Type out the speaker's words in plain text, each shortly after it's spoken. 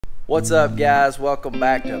What's up, guys? Welcome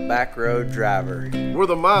back to Back Road Driver. We're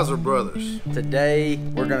the Mizer Brothers. Today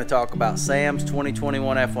we're going to talk about Sam's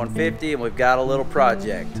 2021 F150, and we've got a little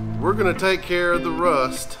project. We're going to take care of the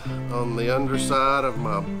rust on the underside of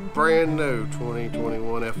my brand new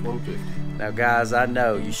 2021 F150. Now guys, I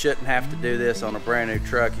know you shouldn't have to do this on a brand new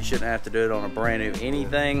truck. You shouldn't have to do it on a brand new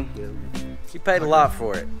anything. He paid a lot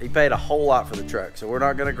for it. He paid a whole lot for the truck. So we're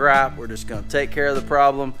not going to gripe. We're just going to take care of the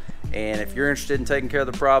problem. And if you're interested in taking care of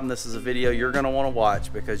the problem, this is a video you're going to want to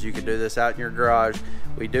watch, because you can do this out in your garage.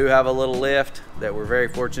 We do have a little lift that we're very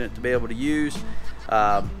fortunate to be able to use,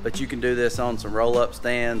 but you can do this on some roll-up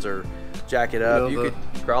stands or jack it up. You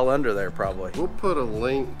could crawl under there probably. We'll put a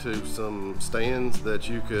link to some stands that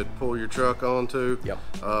you could pull your truck onto. Yep.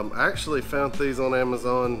 I actually found these on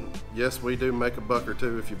Amazon. Yes, we do make a buck or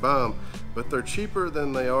two if you buy them, but they're cheaper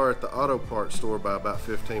than they are at the auto parts store by about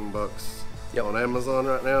 15 bucks. Yep. On Amazon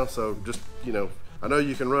right now. So just, you know, I know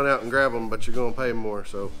you can run out and grab them, but you're going to pay more.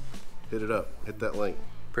 So hit it up, hit that link.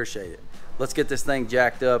 Appreciate it. Let's get this thing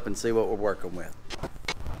jacked up and see what we're working with.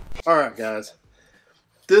 All right, guys,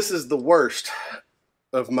 this is the worst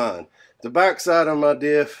of mine. The backside of my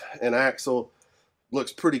diff and axle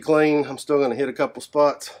looks pretty clean. I'm still going to hit a couple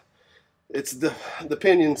spots. It's the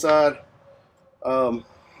pinion side of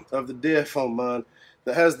the diff on mine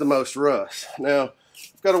that has the most rust. Now,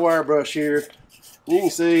 I've got a wire brush here. You can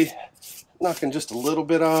see knocking just a little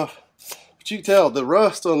bit off, but you can tell the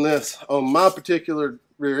rust on this, on my particular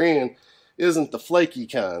rear end, isn't the flaky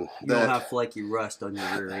kind. You don't have flaky rust on your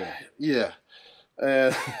rear end. Yeah,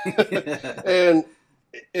 and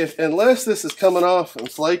unless this is coming off and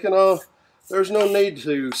flaking off, there's no need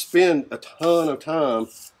to spend a ton of time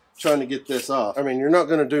trying to get this off. I mean, you're not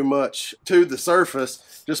going to do much to the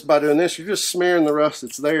surface just by doing this. You're just smearing the rust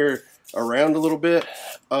that's there around a little bit.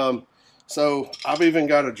 So I've even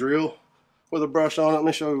got a drill with a brush on it. Let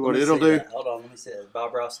me show you what it'll do. Hold on, let me see it.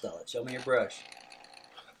 Bob Ross style it. Show me your brush.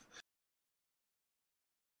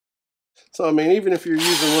 So I mean, even if you're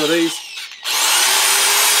using one of these,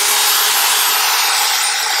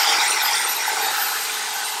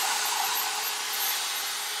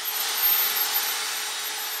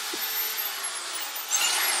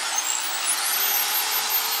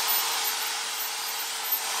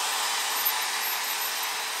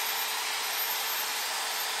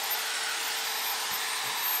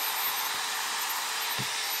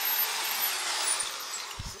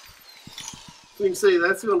 you can see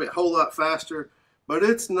that's going to be a whole lot faster, but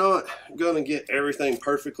it's not going to get everything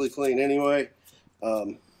perfectly clean anyway.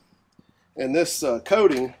 And this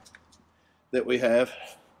coating that we have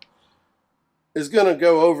is going to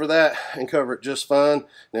go over that and cover it just fine.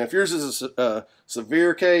 Now, if yours is a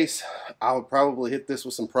severe case, I would probably hit this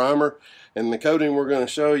with some primer, and the coating we're going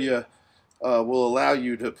to show you will allow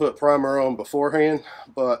you to put primer on beforehand.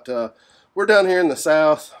 But we're down here in the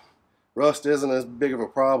south. Rust isn't as big of a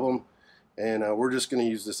problem, and we're just going to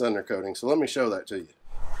use this undercoating. So let me show that to you.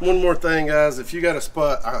 One more thing, guys, if you got a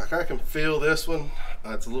spot, I can feel this one.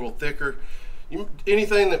 It's a little thicker.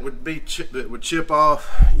 Anything that would chip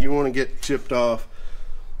off, you want to get chipped off.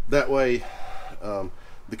 That way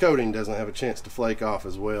the coating doesn't have a chance to flake off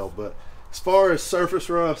as well. But as far as surface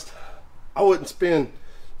rust, I wouldn't spend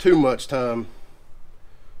too much time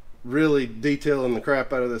really detailing the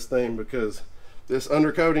crap out of this thing, because this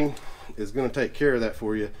undercoating is going to take care of that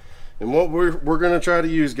for you. And what we're going to try to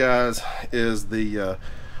use, guys, is the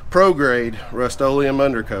Pro Grade Rust-Oleum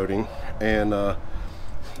undercoating. And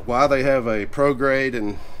why they have a Pro Grade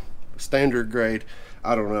and standard grade,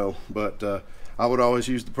 I don't know, but I would always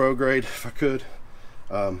use the Pro Grade if I could.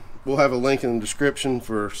 We'll have a link in the description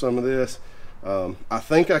for some of this. I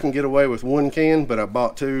think I can get away with one can, but I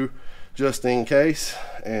bought two just in case.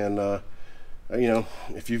 And you know,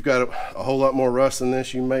 if you've got a whole lot more rust than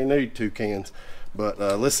this, you may need two cans. But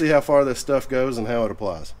let's see how far this stuff goes and how it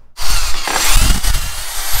applies.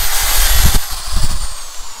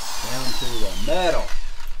 Down to the metal.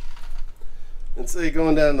 And see,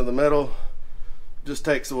 going down to the metal just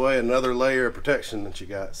takes away another layer of protection that you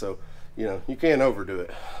got. So, you know, you can't overdo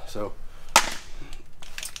it. So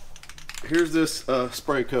here's this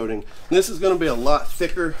spray coating. This is going to be a lot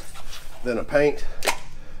thicker than a paint.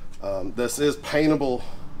 This is paintable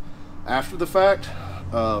after the fact.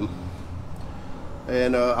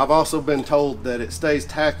 And I've also been told that it stays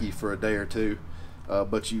tacky for a day or two,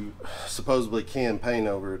 but you supposedly can paint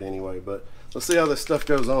over it anyway. But let's see how this stuff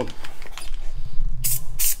goes on.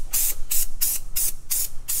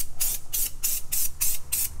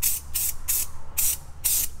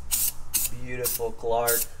 Beautiful,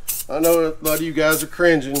 Clark. I know a lot of you guys are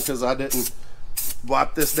cringing because I didn't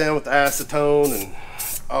wipe this down with acetone and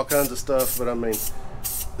all kinds of stuff, but I mean,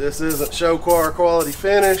 This isn't show car quality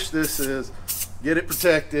finish. This is get it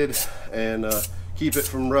protected and keep it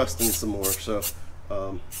from rusting some more. So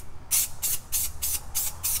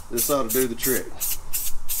this ought to do the trick.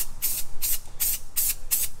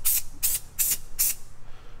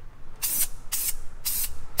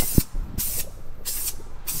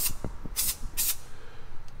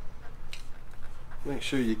 Make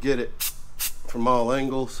sure you get it from all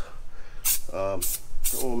angles. Don't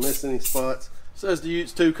want to miss any spots. It says to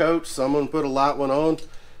use 2 coats, so I'm going to put a light one on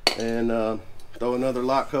and throw another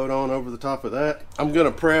light coat on over the top of that. I'm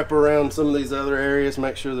going to prep around some of these other areas,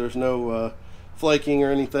 make sure there's no flaking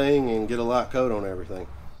or anything, and get a light coat on everything.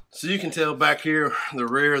 So you can tell back here, the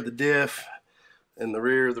rear of the diff and the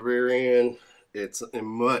rear of the rear end, it's in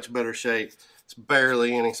much better shape. It's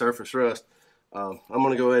barely any surface rust. I'm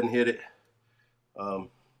going to go ahead and hit it.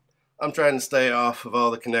 I'm trying to stay off of all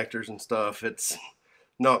the connectors and stuff. It's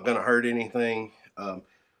not going to hurt anything.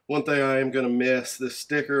 One thing I am going to miss, this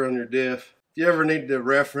sticker on your diff. If you ever need to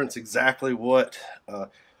reference exactly what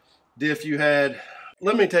diff you had,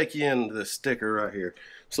 let me take you into this sticker right here.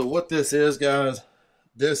 So what this is, guys,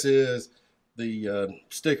 this is the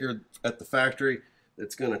sticker at the factory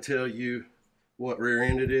that's going to tell you what rear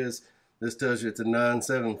end it is. This tells you it's a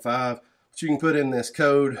 975. But you can put in this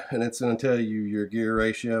code and it's going to tell you your gear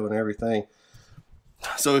ratio and everything.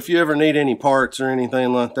 So if you ever need any parts or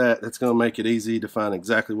anything like that, it's going to make it easy to find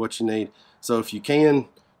exactly what you need. So if you can,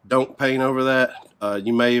 don't paint over that.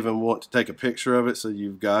 You may even want to take a picture of it so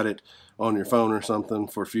you've got it on your phone or something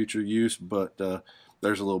for future use, but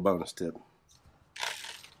there's a little bonus tip.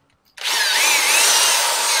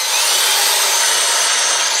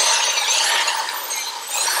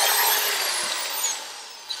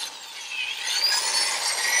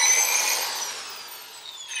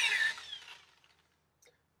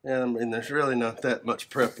 And I mean, there's really not that much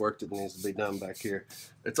prep work that needs to be done back here.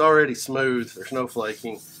 It's already smooth, there's no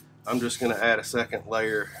flaking. I'm just going to add a second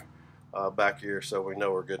layer back here so we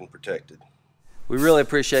know we're good and protected. We really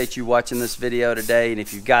appreciate you watching this video today, and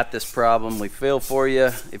if you've got this problem, we feel for you.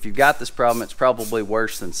 If you've got this problem, it's probably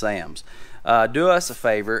worse than Sam's. Do us a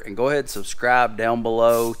favor and go ahead and subscribe down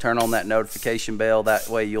below. Turn on that notification bell. That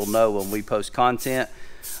way you'll know when we post content.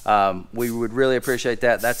 We would really appreciate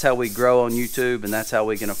that. That's how we grow on YouTube, and that's how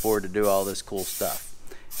we can afford to do all this cool stuff.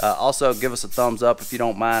 Also, give us a thumbs up if you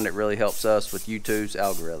don't mind. It really helps us with YouTube's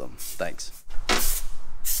algorithm. Thanks.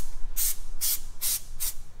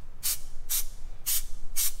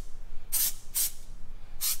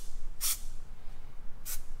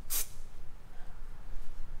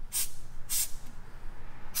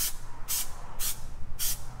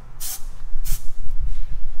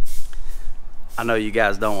 I know you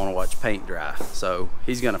guys don't want to watch paint dry, so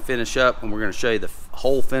he's going to finish up and we're going to show you the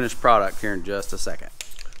whole finished product here in just a second.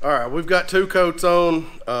 All right, we've got 2 coats on.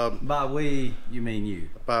 By we, you mean you.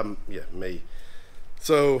 Yeah, me.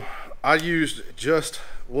 So I used just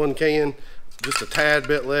 1 can, just a tad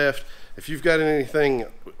bit left. If you've got anything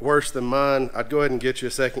worse than mine, I'd go ahead and get you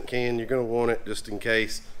a 2nd can. You're going to want it just in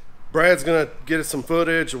case. Brad's going to get us some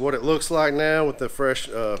footage of what it looks like now with the fresh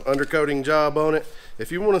undercoating job on it.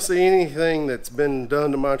 If you want to see anything that's been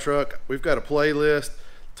done to my truck, we've got a playlist,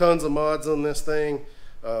 tons of mods on this thing.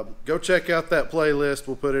 Go check out that playlist.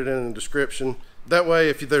 We'll put it in the description. That way,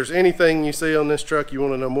 if there's anything you see on this truck you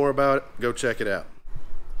want to know more about it, go check it out.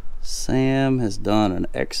 Sam has done an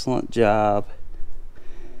excellent job.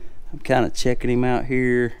 I'm kind of checking him out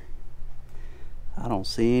here. I don't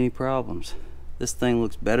see any problems. This thing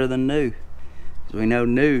looks better than new, because we know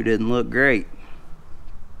new didn't look great.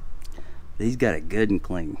 But he's got it good and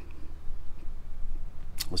clean.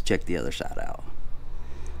 Let's check the other side out.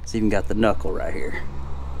 It's even got the knuckle right here.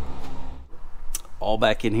 All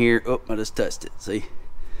back in here. Oh, I just touched it. See?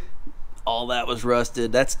 All that was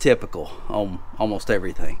rusted. That's typical on almost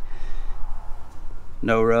everything.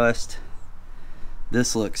 No rust.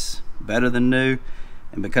 This looks better than new.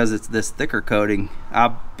 And because it's this thicker coating,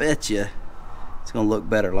 I bet you it's gonna look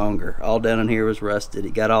better longer. All down in here was rusted. He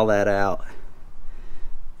got all that out.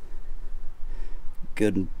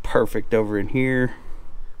 Good and perfect over in here.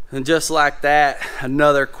 And just like that,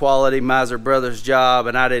 another quality Mizer Brothers job,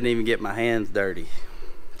 and I didn't even get my hands dirty.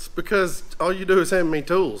 It's because all you do is hand me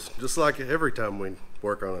tools, just like every time we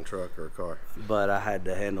work on a truck or a car. But I had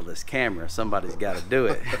to handle this camera. Somebody's got to do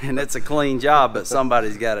it. And it's a clean job, but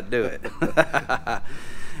somebody's got to do it.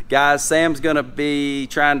 Guys, Sam's gonna be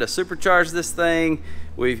trying to supercharge this thing.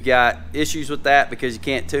 We've got issues with that because you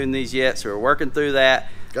can't tune these yet, so we're working through that.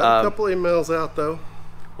 Got a couple emails out though.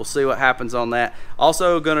 We'll see what happens on that.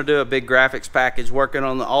 Also gonna do a big graphics package, working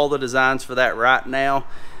on all the designs for that right now.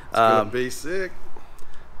 It's gonna be sick.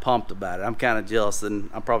 pumped about it. I'm kind of jealous, and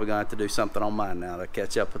I'm probably going to have to do something on mine now to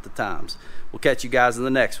catch up with the times. We'll catch you guys in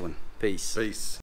the next one. Peace. Peace.